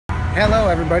Hello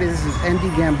everybody, this is Andy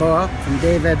Gamboa from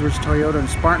Dave Edwards Toyota in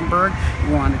Spartanburg.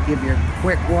 We want to give you a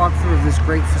quick walkthrough of this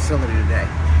great facility today.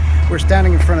 We're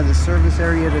standing in front of the service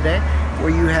area today where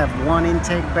you have one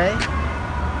intake bay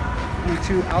and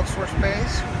two outsource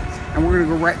bays. And we're going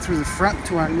to go right through the front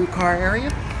to our new car area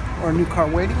or new car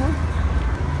waiting room.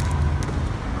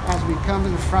 As we come to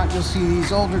the front, you'll see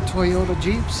these older Toyota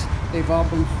Jeeps. They've all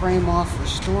been frame off,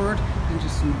 restored, and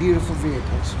just some beautiful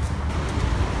vehicles.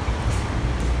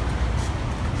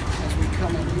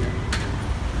 Come in here.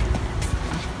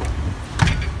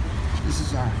 This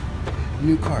is our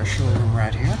new car showroom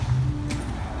right here.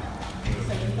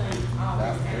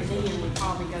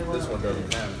 This one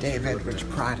doesn't have Dave Edwards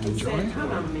Pride and Joy.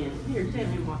 Hold on a minute. Here, tell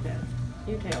me what that.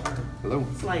 You tell her. Hello.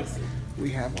 It's Lacey.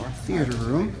 We have our theater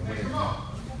room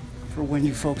for when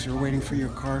you folks are waiting for your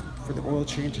car for the oil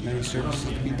change and any services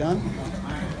to be done.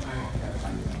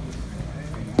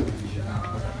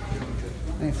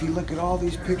 And if you look at all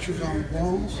these pictures on the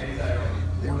walls,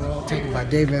 they were all taken by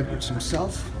Dave Edwards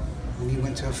himself when he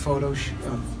went to a photo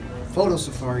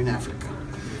safari in Africa.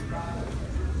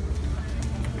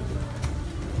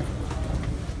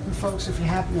 And folks, if you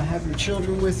happen to have your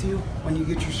children with you when you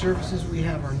get your services, we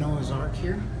have our Noah's Ark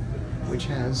here, which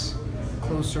has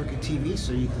closed circuit TV,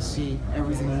 so you can see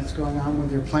everything that's going on when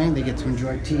they're playing. They get to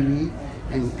enjoy TV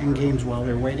and games while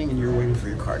they're waiting, and you're waiting for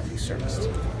your car to be serviced.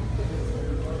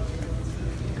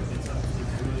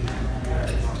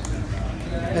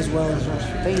 As well as our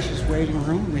spacious waiting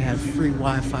room. We have free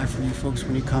Wi-Fi for you folks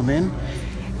when you come in.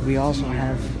 We also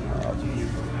have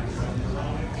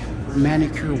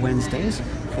manicure Wednesdays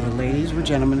for the ladies or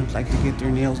gentlemen who like to get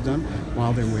their nails done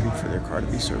while they're waiting for their car to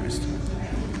be serviced.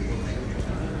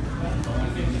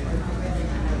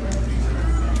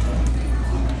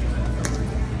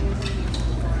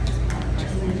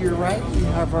 To your right, we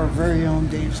have our very own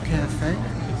Dave's Cafe.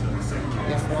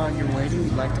 If while you're waiting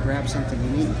you'd like to grab something you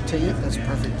need to eat, that's a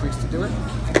perfect place to do it.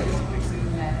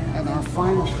 And our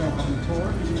final step on the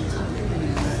tour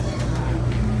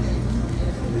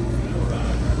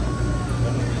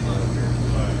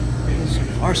is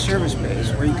our service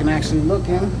bays, where you can actually look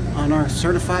in on our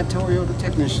certified Toyota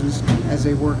technicians as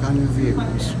they work on your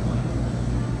vehicles.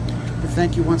 But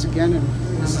thank you once again, and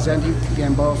this is Andy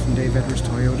Gamboa from Dave Edwards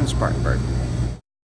Toyota in Spartanburg.